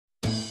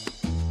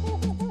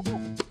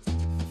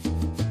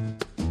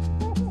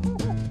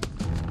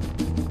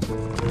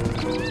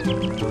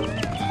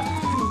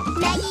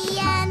Maggie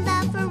and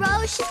the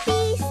ferocious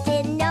beast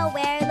in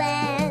Nowhere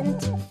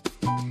Land.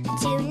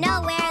 To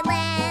Nowhere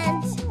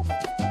Land.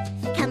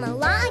 Come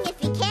along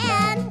if you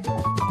can.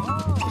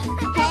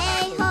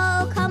 Hey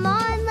ho, come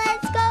on,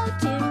 let's go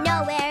to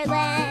Nowhere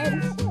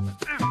Land.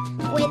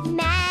 With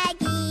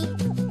Maggie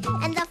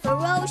and the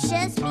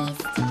ferocious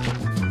beast.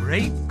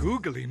 Great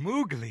googly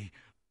moogly.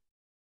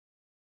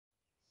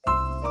 Out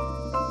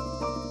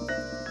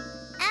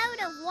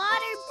of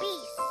water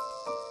beast.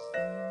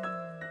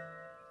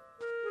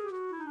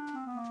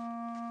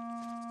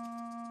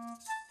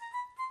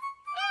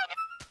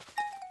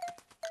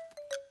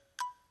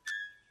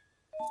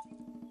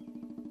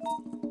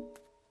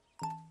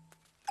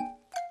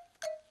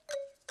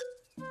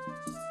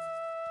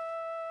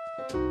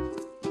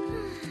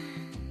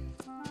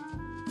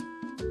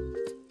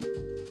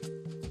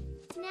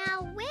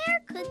 Now, where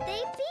could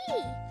they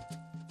be?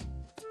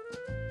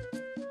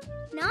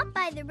 Not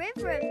by the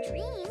River of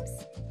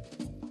Dreams.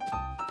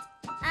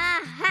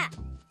 Aha!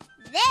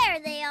 There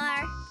they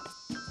are.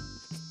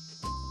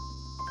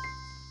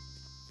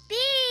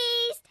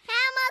 Beast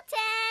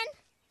Hamilton!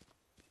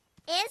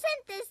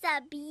 Isn't this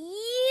a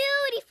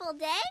beautiful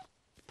day?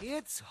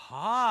 It's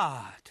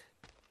hot.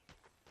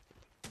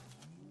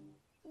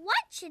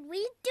 What should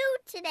we do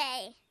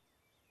today?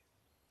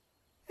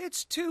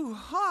 It's too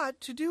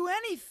hot to do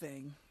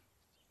anything.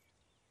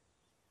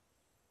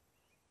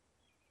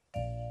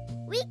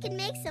 We can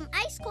make some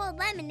ice-cold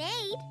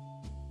lemonade.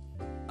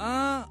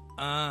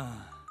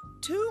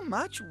 Too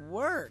much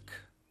work.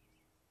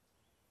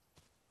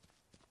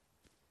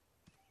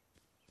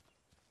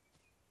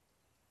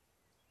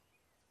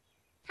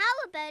 How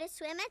about a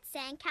swim at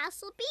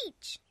Sandcastle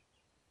Beach?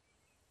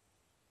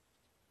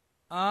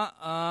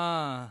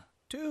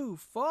 Too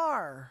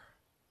far.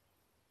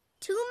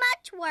 Too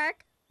much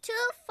work,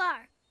 too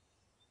far.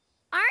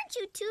 Aren't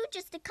you two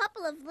just a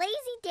couple of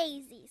lazy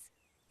daisies?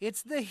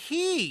 It's the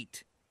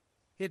heat.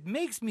 It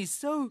makes me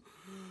so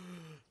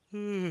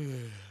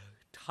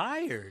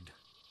tired.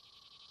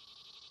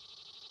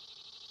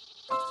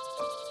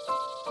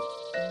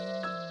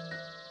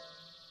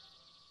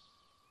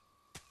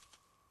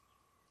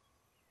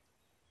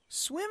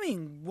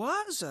 Swimming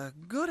was a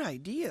good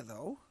idea,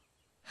 though.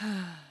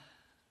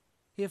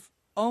 If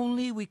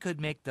only we could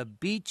make the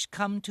beach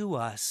come to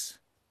us.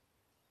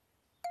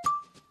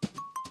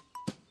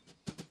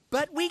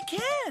 But we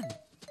can.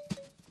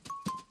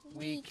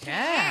 We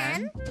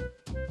can?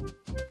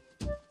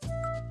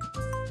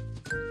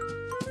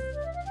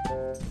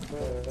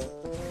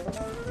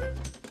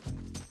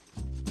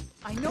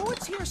 I know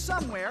it's here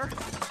somewhere.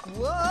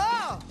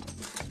 Whoa!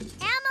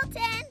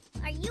 Hamilton,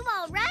 are you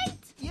all right?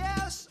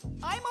 Yes,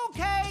 I'm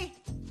okay.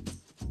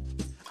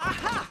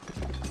 Aha!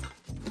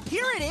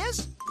 Here it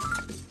is.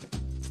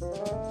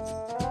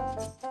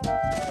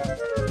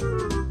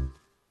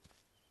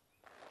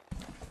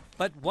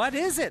 But what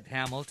is it,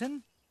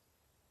 Hamilton?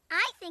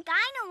 I think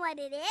I know what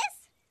it is.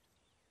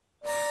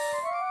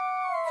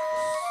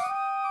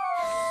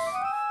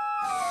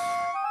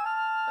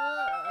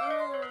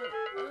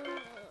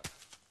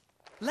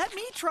 Let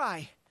me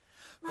try.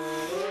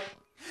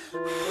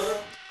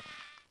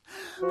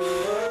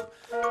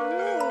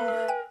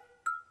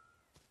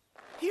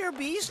 Here,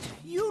 Beast,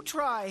 you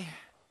try.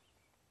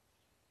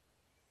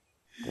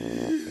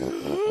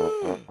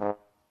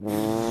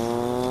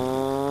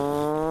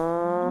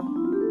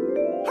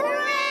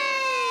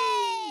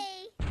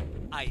 Hooray!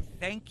 I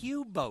thank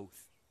you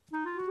both.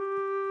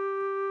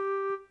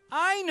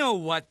 I know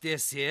what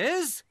this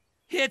is.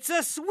 It's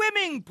a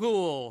swimming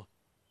pool.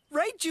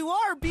 Right you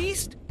are,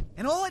 Beast.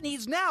 And all it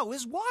needs now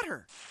is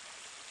water.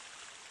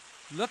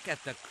 Look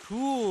at the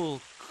cool,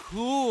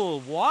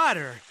 cool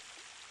water.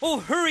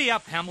 Oh, hurry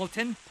up,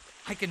 Hamilton.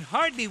 I can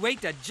hardly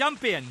wait to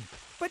jump in.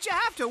 But you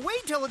have to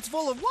wait till it's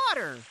full of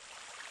water.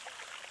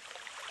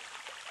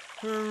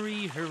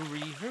 Hurry, hurry,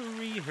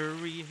 hurry,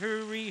 hurry,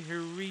 hurry,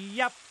 hurry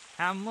up,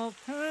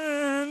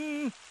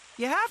 Hamilton.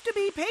 You have to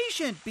be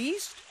patient,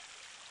 Beast.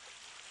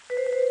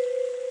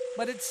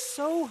 But it's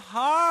so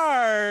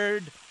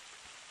hard.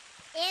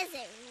 Is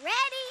it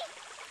ready?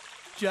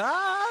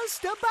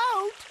 Just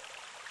about.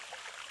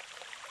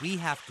 We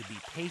have to be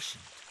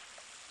patient.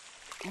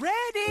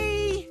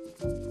 Ready?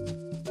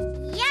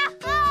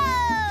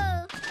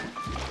 Yahoo!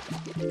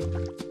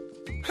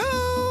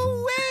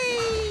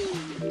 Hooray!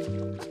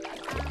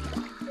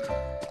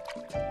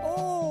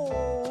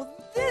 Oh,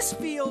 this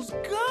feels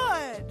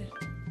good.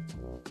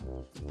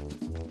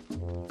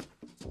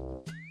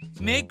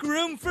 Make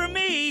room for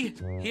me.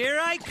 Here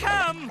I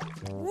come.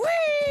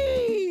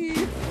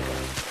 Whee!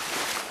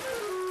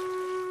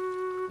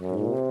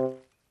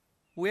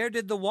 Where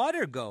did the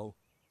water go?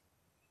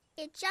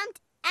 It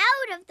jumped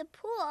out of the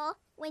pool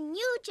when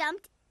you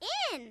jumped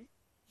in.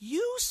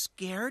 You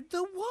scared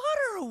the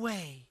water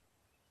away.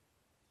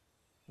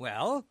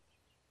 Well,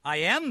 I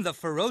am the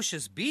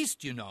ferocious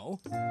beast, you know.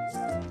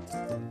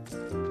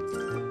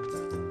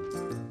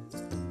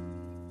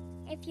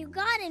 If you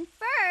got in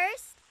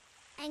first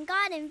and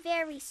got in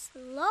very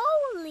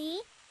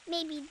slowly,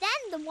 maybe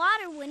then the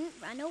water wouldn't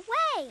run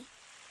away.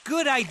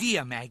 Good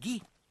idea,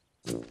 Maggie.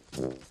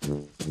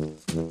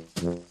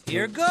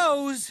 Here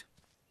goes.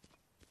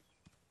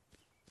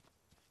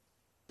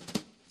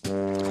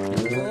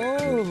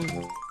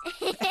 Oh.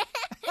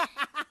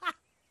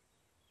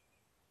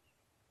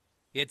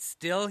 It's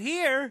still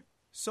here.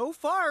 So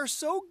far,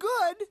 so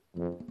good.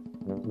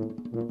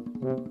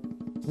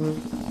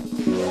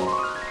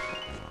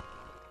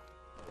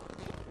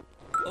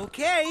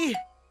 Okay,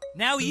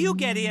 now you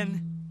get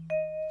in.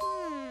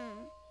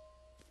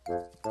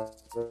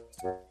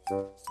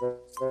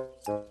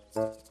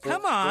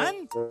 Come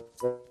on.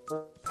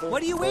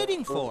 What are you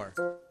waiting for?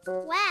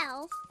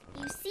 Well,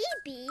 you see,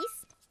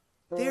 Beast.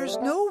 There's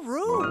no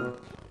room.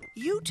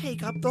 You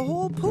take up the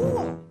whole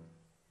pool.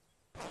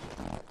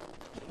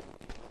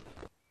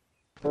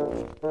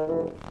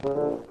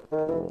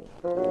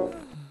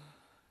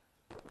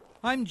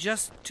 I'm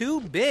just too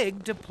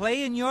big to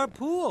play in your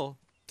pool.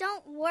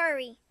 Don't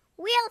worry.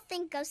 We'll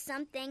think of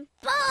something.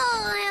 Pull,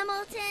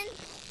 Hamilton!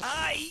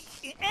 I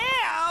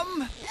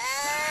am!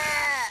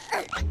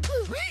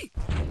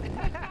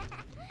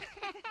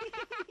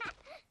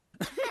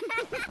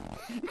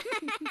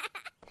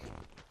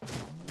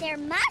 There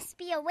must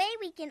be a way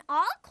we can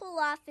all cool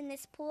off in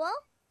this pool.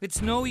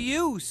 It's no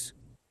use.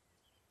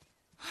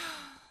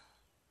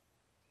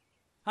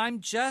 I'm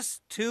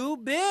just too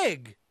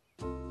big.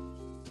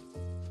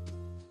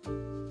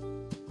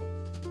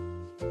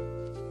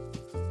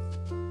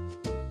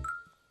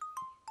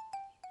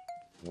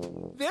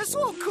 This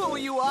will cool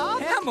you off.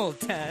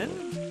 Hamilton.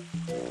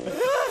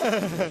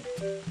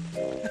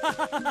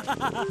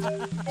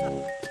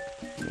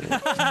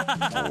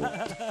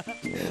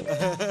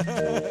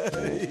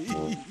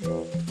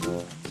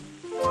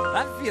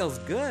 That feels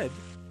good.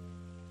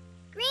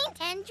 Green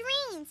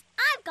tangerines.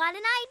 I've got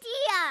an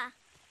idea.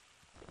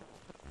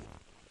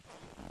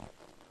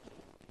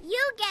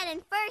 You get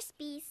in first,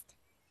 Beast.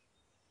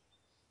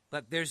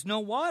 But there's no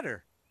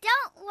water.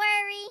 Don't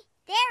worry.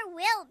 There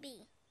will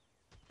be.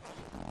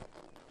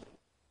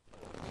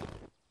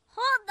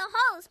 Hold the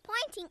hose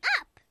pointing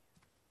up.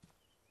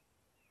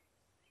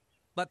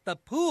 But the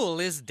pool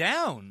is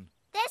down.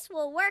 This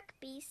will work,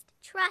 Beast.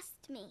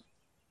 Trust me.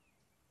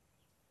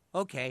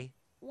 Okay.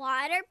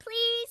 Water,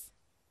 please.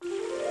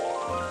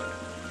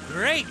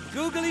 Great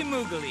googly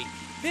moogly.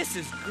 This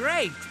is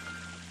great.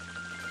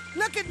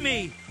 Look at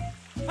me.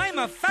 I'm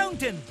a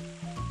fountain.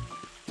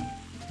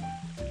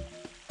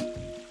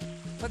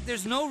 But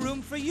there's no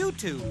room for you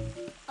two.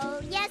 Oh,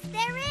 yes,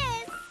 there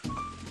is.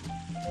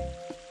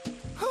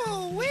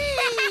 Hoo-wee!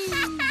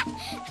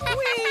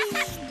 Whee!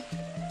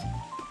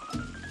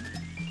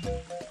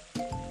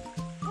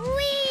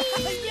 Whee!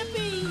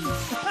 Yippee!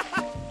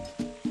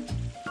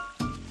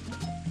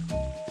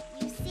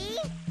 You see?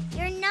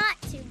 You're not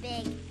too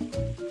big.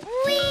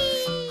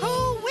 Whee!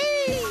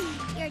 Hoo-wee!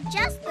 You're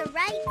just the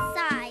right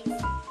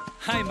size.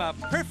 I'm a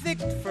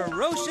perfect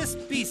ferocious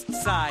beast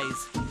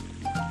size.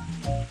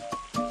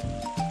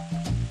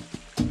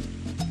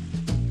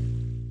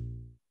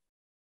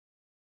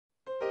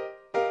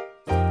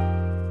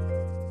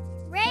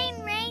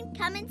 Rain, rain,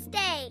 come and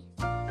stay.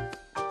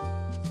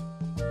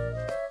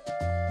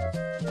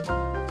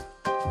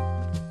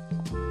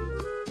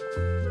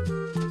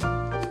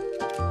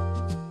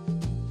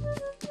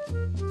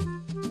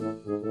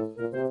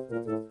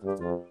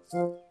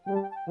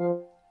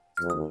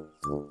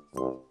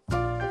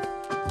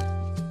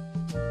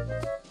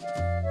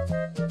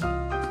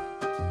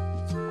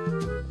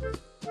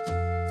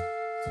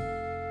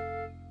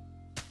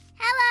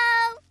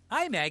 Hello.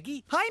 Hi,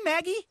 Maggie. Hi,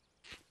 Maggie.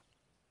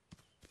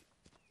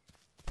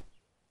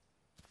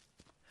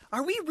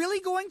 Are we really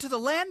going to the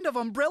land of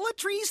umbrella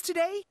trees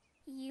today?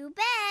 You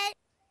bet.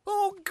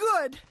 Oh,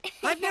 good.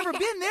 I've never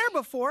been there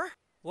before.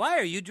 Why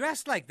are you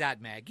dressed like that,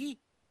 Maggie?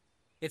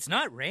 It's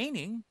not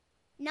raining.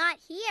 Not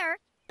here,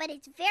 but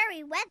it's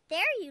very wet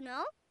there, you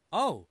know.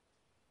 Oh.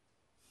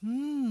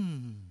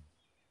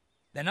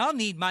 Then I'll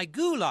need my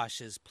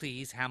goulashes,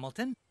 please,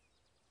 Hamilton.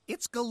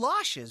 It's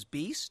galoshes,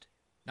 Beast.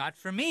 Not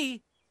for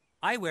me.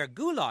 I wear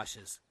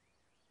goulashes.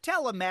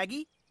 Tell him,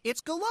 Maggie.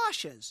 It's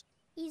galoshes.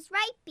 He's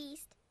right,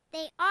 Beast.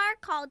 They are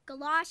called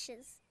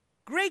galoshes.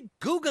 Great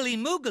googly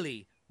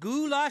moogly.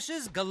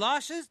 Goulashes,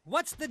 galoshes,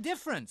 what's the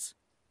difference?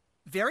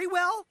 Very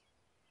well.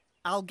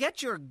 I'll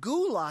get your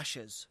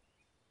goulashes.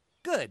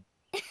 Good.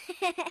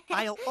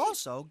 I'll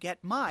also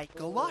get my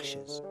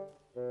galoshes.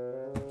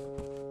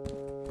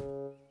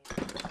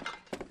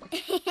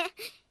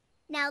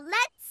 Now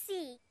let's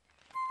see.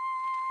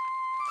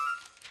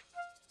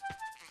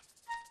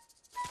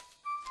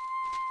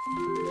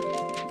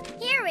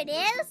 Here it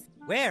is.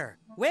 Where?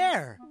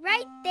 Where?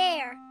 Right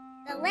there.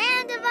 The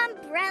land of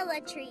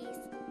umbrella trees.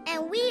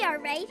 And we are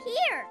right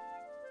here.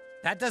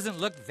 That doesn't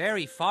look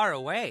very far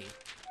away.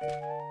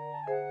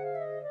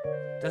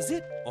 Does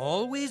it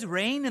always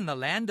rain in the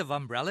land of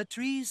umbrella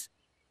trees?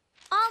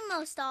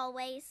 Almost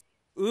always.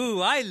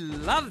 Ooh, I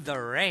love the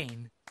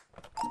rain.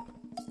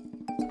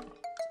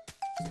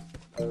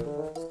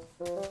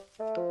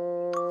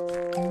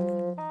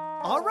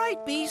 All right,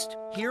 Beast.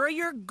 Here are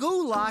your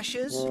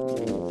goulashes.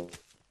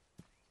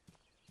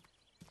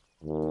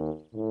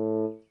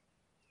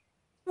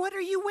 What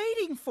are you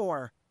waiting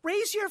for?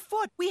 Raise your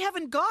foot. We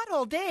haven't got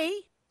all day.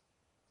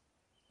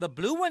 The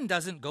blue one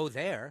doesn't go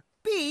there.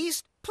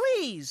 Beast,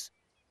 please.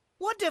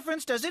 What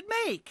difference does it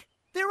make?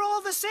 They're all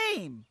the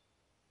same.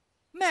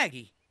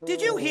 Maggie,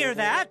 did you hear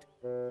that?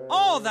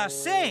 All the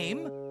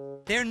same?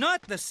 They're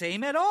not the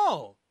same at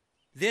all.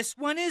 This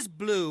one is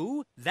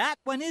blue, that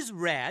one is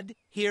red,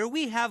 here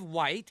we have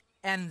white,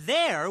 and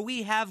there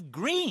we have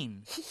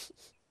green.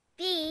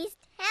 Beast,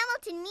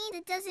 Hamilton means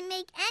it doesn't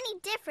make any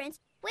difference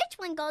which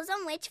one goes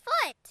on which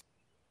foot.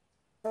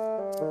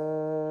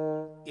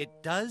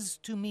 It does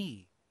to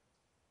me.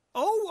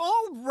 Oh,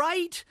 all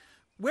right.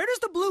 Where does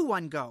the blue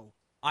one go?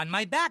 On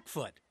my back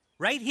foot,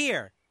 right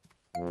here.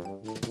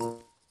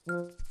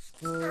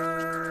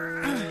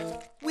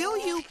 Will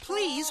you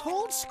please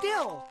hold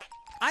still?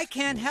 I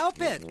can't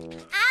help it.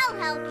 I'll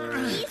help you,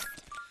 Beast.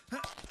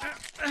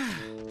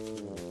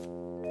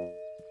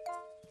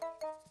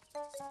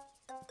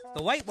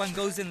 The white one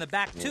goes in the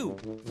back, too.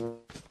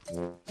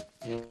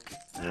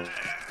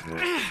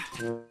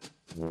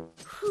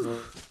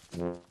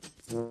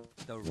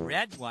 The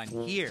red one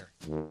here.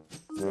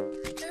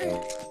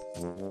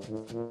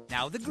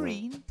 Now the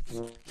green.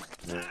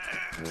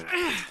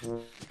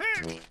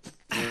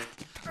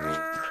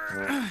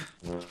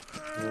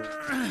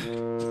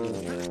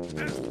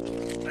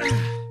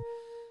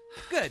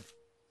 Good.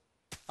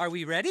 Are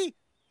we ready?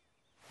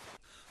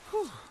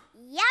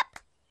 Yep.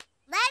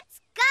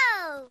 Let's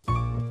go.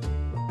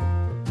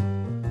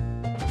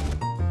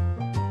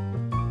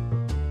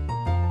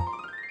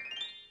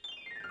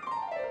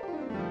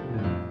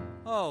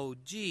 Oh,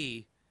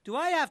 gee. Do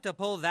I have to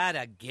pull that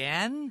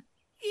again?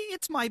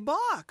 It's my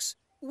box.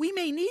 We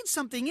may need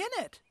something in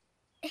it.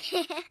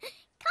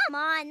 Come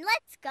on,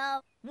 let's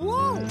go.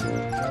 Whoa!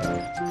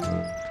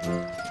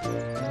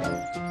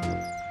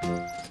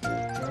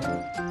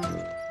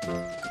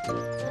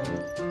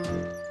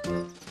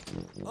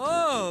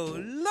 Oh,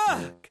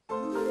 look!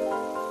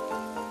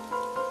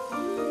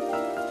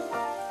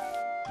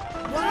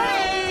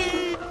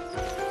 Wait!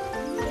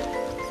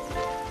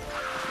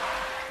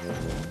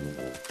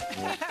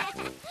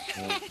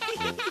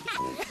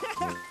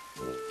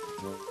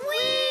 Whee!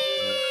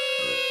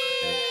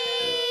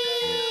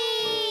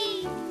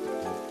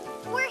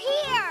 We're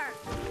here.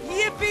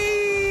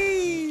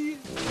 Yippee!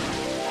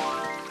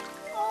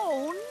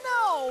 Oh,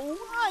 no!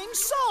 I'm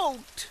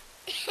soaked!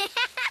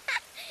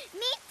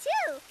 Me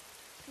too.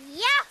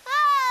 Yahoo!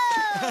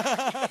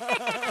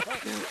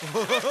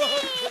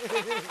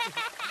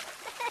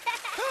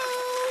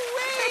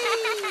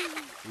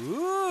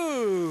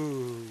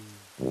 Ooh!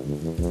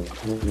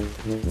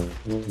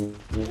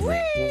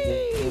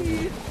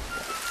 Whee!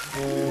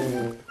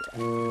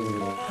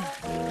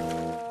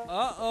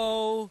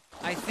 Uh-oh.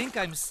 I think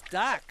I'm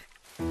stuck.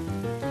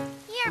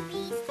 Here,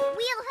 Beast.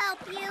 We'll help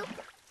you.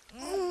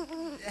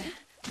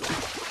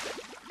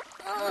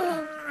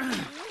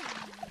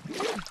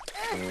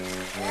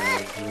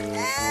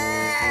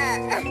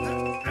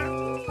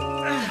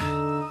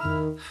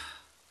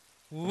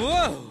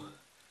 Whoa!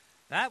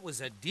 That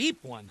was a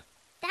deep one.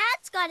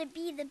 That's got to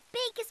be the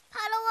biggest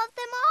puddle of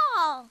them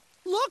all.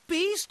 Look,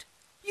 Beast!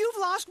 You've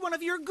lost one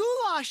of your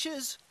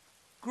goulashes.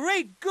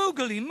 Great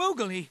googly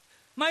moogly!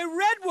 My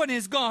red one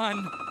is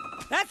gone!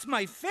 That's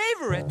my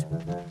favorite!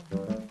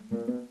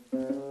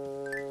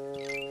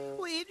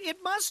 Well, it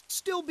must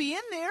still be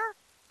in there.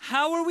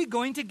 How are we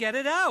going to get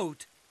it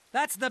out?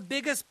 That's the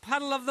biggest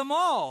puddle of them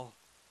all.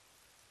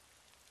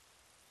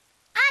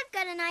 I've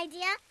got an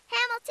idea.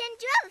 Hamilton,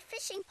 do you have a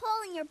fishing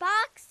pole in your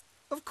box?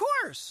 Of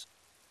course.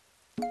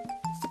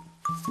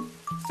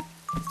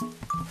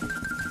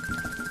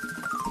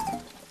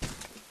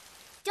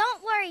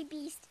 Don't worry,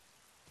 Beast.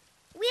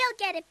 We'll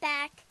get it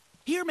back.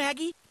 Here,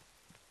 Maggie.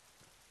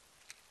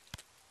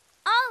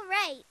 All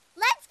right,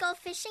 let's go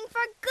fishing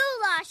for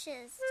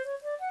goulashes.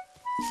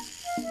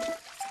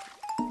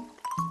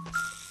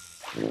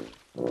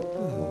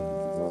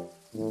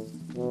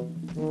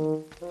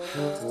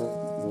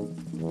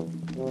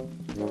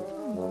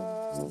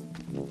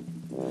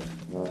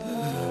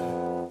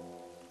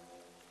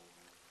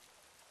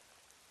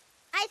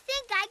 I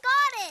think I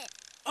got it.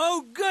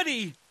 Oh,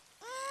 goody!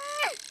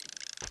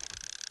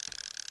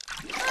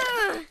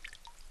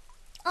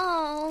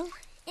 Oh,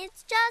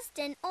 it's just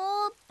an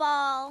old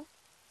ball.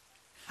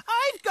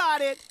 I've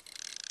got it.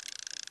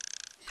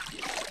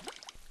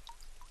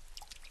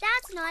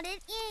 That's not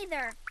it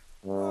either.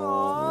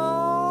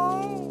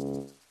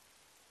 Oh.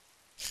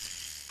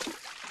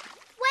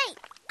 Wait,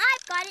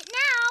 I've got it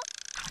now.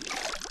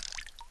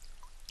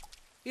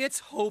 It's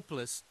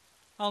hopeless.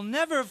 I'll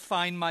never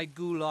find my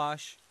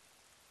goulash.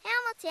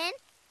 Hamilton,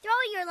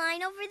 throw your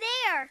line over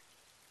there.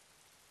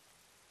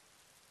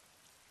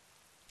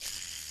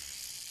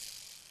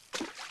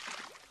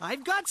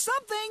 I've got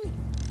something.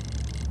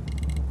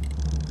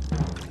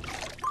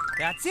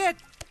 That's it!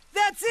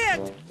 That's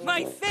it!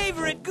 My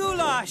favorite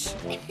goulash!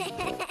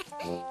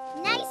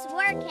 Nice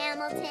work,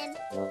 Hamilton.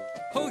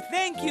 Oh,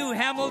 thank you,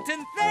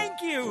 Hamilton,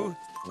 thank you!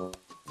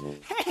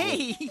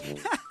 Hey!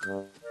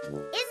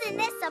 Isn't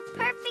this a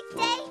perfect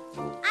day?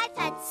 I've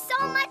had so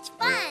much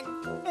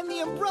fun. And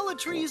the umbrella the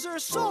trees are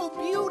so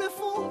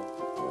beautiful.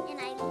 And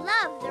I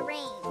love the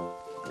rain.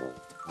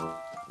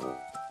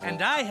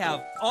 And I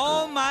have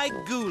all my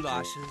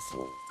goulashes.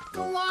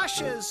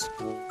 Galoshes.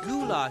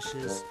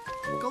 Goulashes.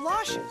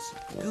 Galoshes.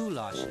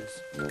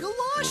 Goulashes.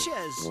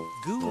 Galoshes.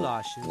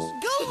 Goulashes.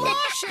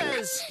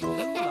 Galoshes.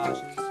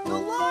 Goulashes.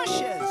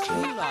 Galoshes.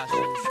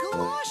 Goulashes.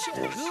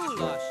 Galoshes.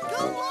 Goulashes.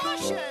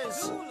 Galoshes.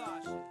 Goulashes.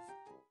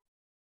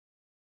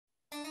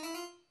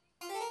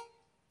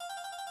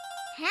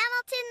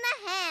 Hamilton the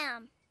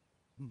Ham.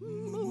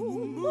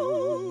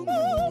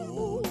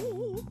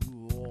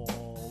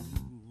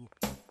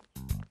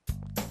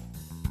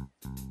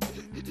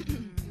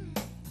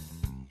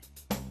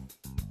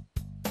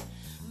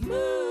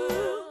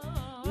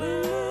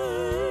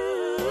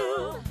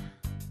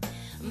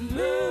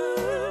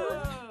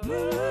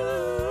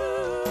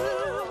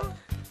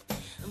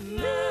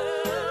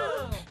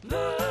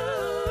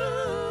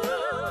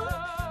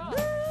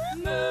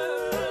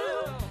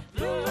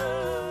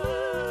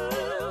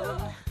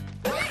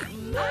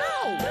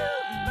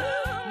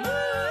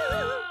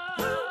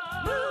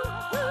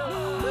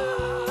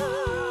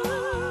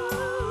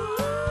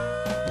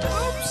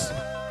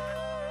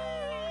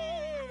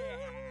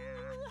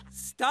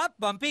 Stop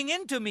bumping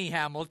into me,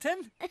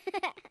 Hamilton.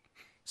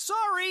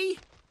 Sorry.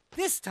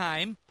 This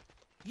time,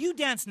 you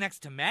dance next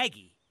to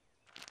Maggie.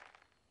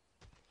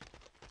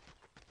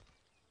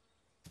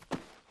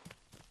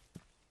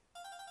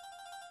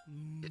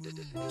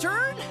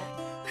 Turn.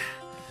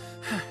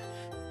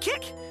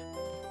 Kick.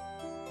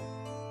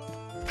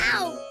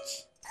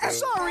 Ouch!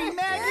 Sorry,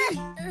 Maggie.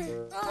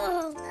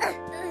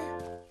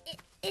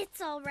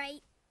 It's all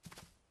right.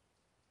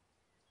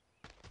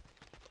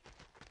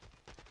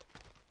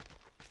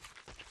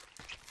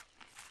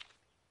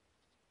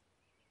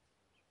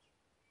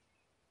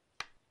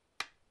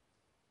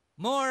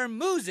 More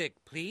music,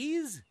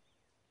 please.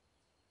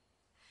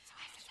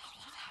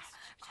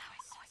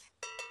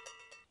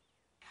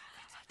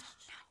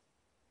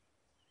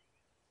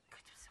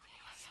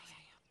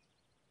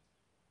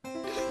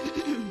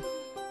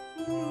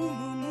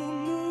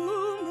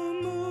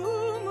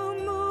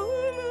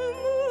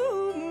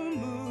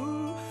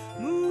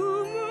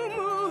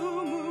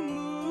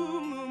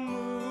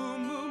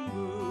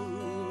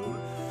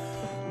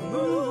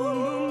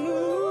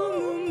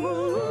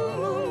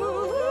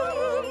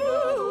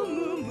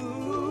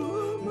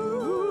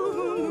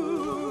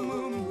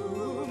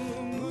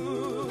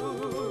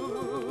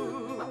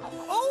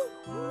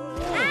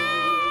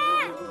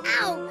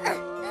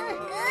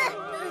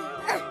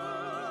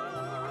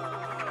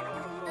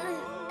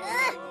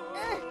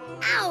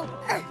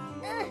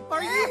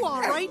 Are you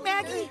all right,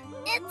 Maggie?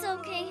 It's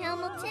okay,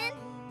 Hamilton.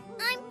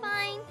 I'm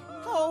fine.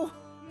 Oh,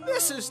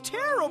 this is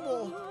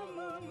terrible.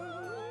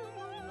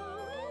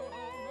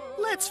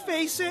 Let's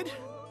face it,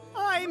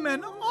 I'm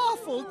an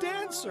awful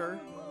dancer.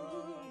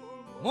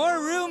 More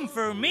room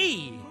for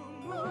me.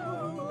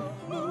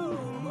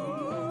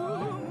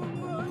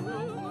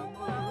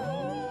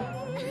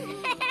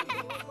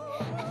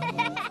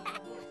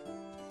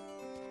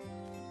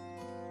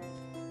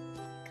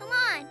 Come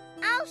on,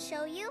 I'll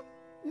show you.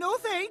 No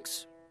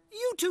thanks.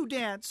 You two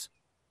dance.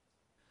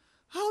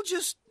 I'll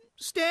just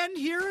stand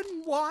here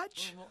and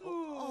watch.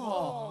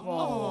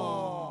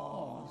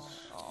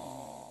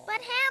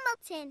 But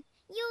Hamilton,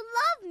 you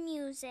love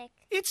music.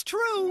 It's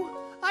true.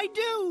 I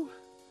do.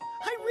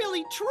 I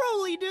really,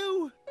 truly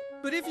do.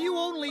 But if you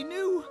only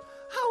knew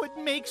how it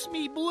makes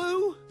me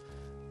blue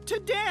to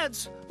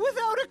dance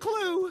without a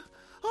clue.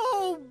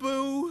 Oh,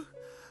 boo.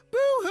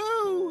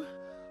 Boo-hoo.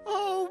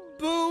 Oh,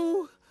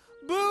 boo.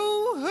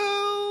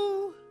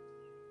 Boo-hoo.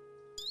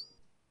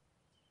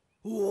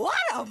 What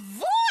a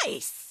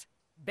voice!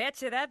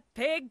 Betcha that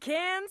pig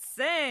can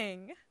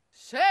sing.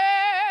 Sing!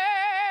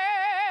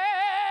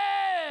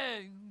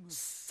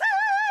 Sing!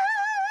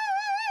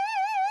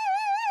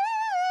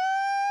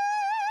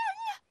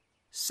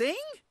 Sing?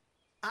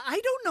 I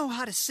don't know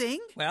how to sing.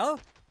 Well,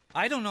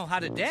 I don't know how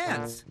to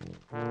dance.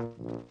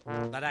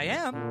 But I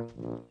am.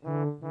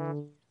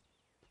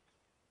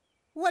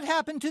 What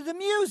happened to the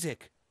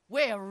music?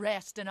 We're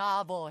resting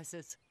our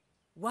voices.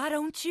 Why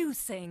don't you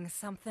sing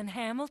something,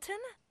 Hamilton?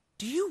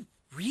 Do you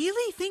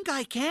really think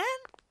I can?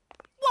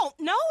 Won't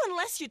know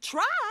unless you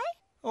try.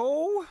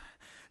 Oh,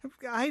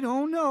 I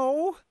don't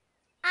know.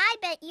 I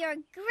bet you're a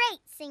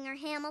great singer,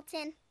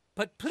 Hamilton.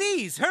 But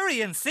please,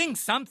 hurry and sing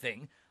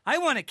something. I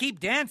want to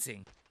keep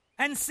dancing.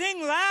 And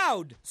sing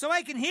loud so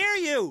I can hear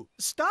you.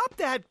 Stop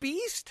that,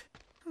 beast.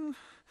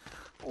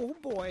 Oh,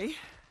 boy.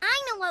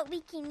 I know what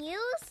we can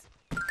use.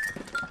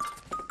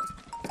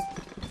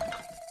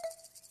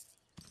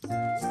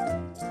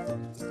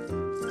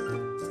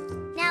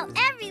 Now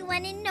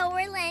everyone in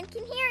Nowhere Land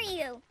can hear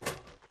you.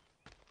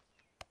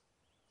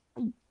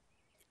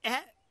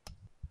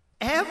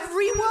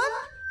 Everyone?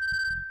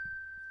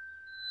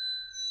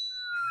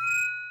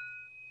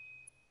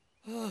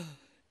 Oh.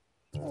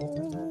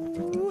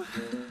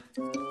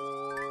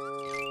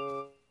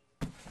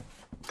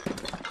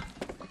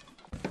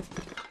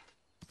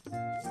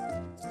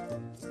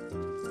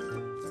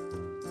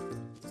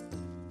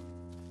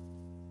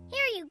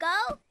 Here you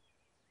go.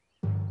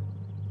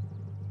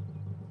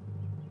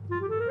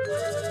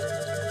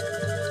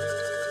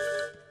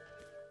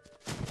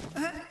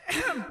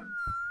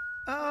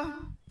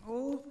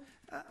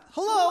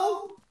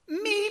 Hello?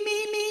 Me.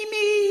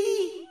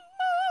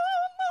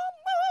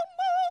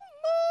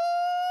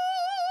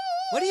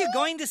 What are you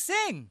going to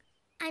sing?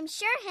 I'm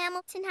sure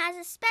Hamilton has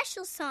a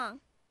special song.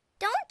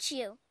 Don't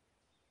you?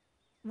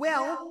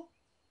 Well,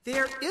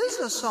 there is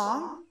a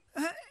song.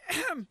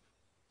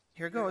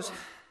 Here goes.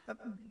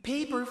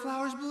 Paper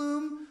flowers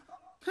bloom.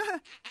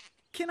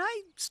 Can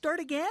I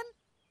start again?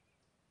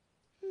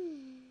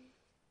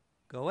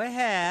 Go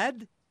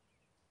ahead.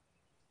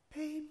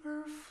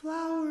 Paper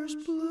flowers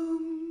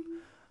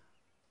bloom.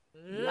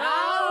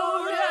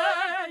 Louder,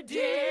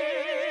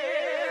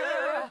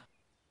 dear.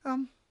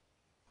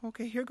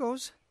 Okay, here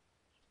goes.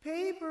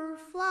 Paper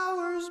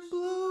flowers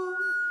bloom.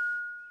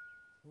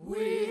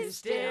 We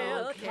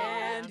still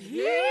can't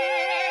hear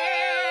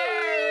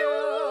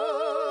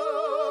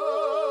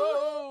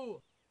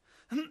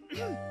you.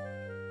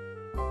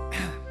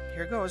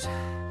 Here goes.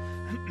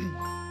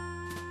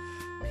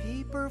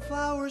 Paper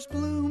flowers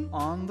bloom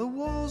on the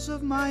walls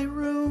of my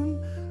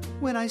room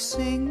when I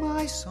sing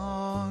my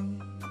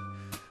song.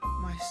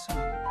 My song.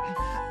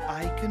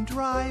 I can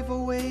drive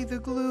away the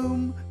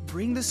gloom,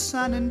 bring the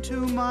sun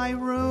into my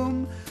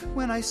room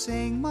when I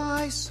sing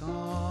my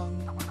song.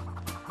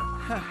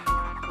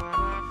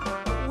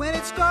 When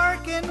it's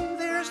dark and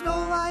there's no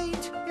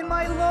light in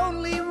my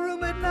lonely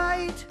room at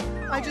night,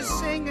 I just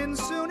sing and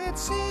soon it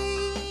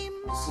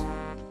seems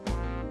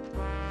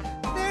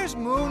there's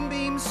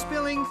moonbeams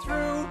spilling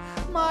through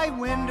my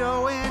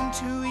window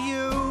into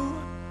you.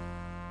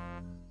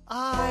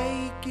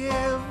 I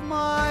give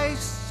my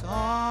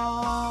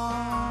song.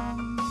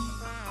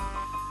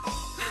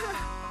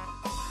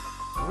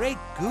 Great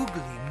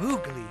googly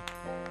moogly.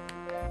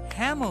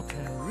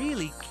 Hamilton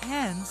really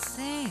can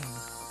sing.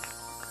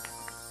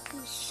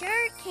 You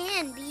sure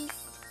can, Beast.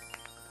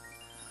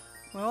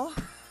 Well,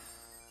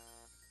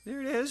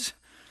 there it is.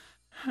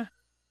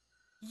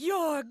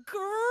 You're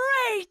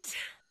great!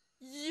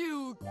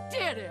 You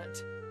did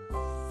it.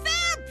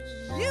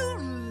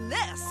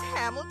 Fabulous,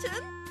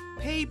 Hamilton.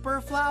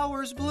 Paper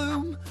flowers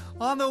bloom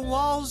on the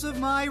walls of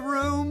my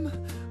room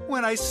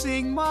when I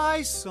sing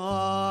my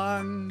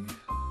song.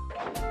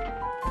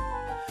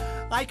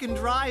 I can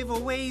drive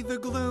away the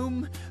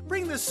gloom,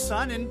 bring the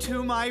sun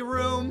into my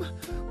room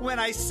when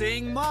I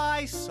sing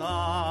my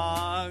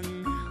song.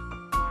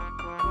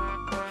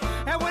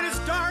 And when it's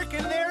dark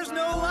and there's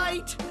no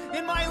light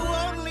in my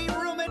lonely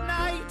room at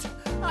night,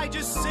 I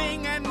just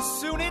sing and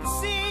soon it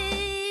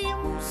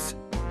seems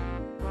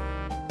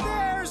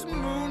there's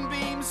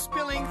moonbeams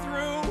spilling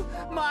through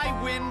my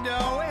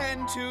window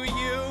and to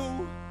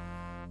you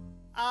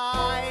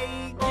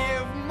I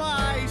give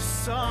my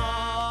song.